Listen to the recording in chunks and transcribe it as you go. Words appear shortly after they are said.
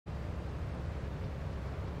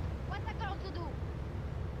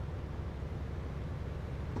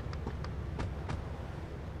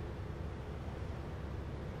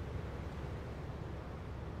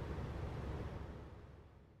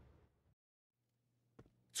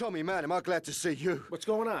Tommy, man, am I glad to see you. What's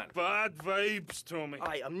going on? Bad vibes, Tommy.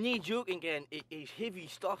 Aye, I'm nae joking, gang. It's heavy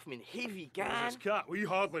stuff, man. Heavy, gang. This cat, we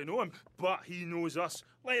hardly know him, but he knows us.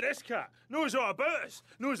 Like this cat, knows all about us.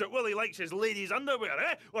 Knows that Willie likes his ladies' underwear,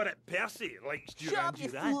 eh? Or that Percy likes Shut up, you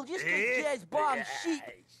fool. Just eh? jazz bomb sheep.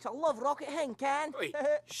 It's a love rocket hang, can? Oi,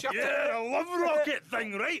 shut Yeah, up. a love rocket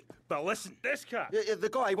thing, right? But listen, this cat... The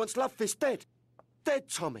guy wants Love Fist dead. Dead,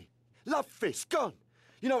 Tommy. Love Fist, gone.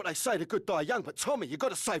 You know what they say, the good die young, but Tommy, you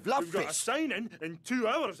got to save Love We've got a Fist. sign-in 2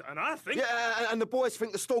 hours, and I think... Yeah, and the boys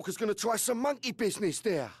think the stalker's going to try some monkey business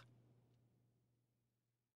there.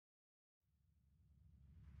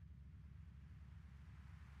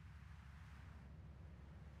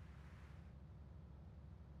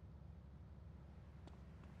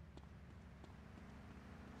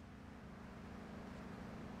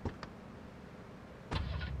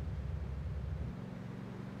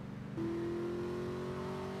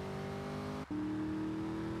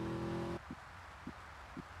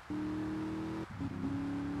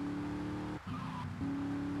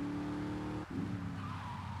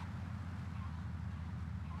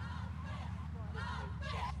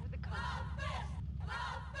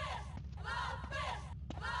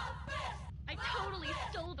 I totally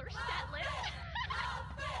stole their set list.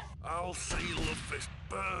 I'll see Love Fist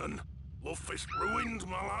burn. Love Fist ruined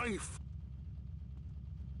my life.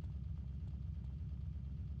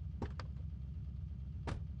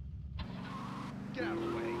 Get out of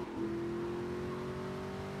the way.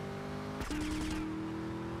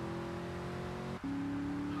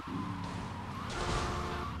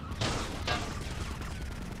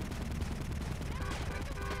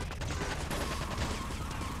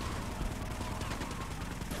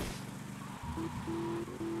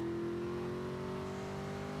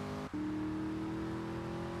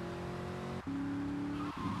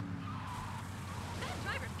 Bad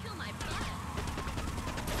drivers kill my blood.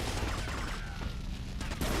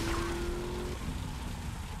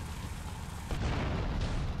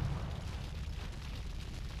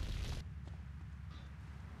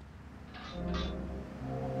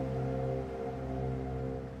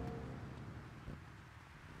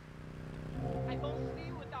 I don't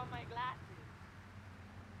see without my glasses.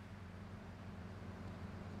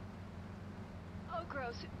 Oh,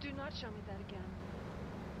 gross. Do not show me that again.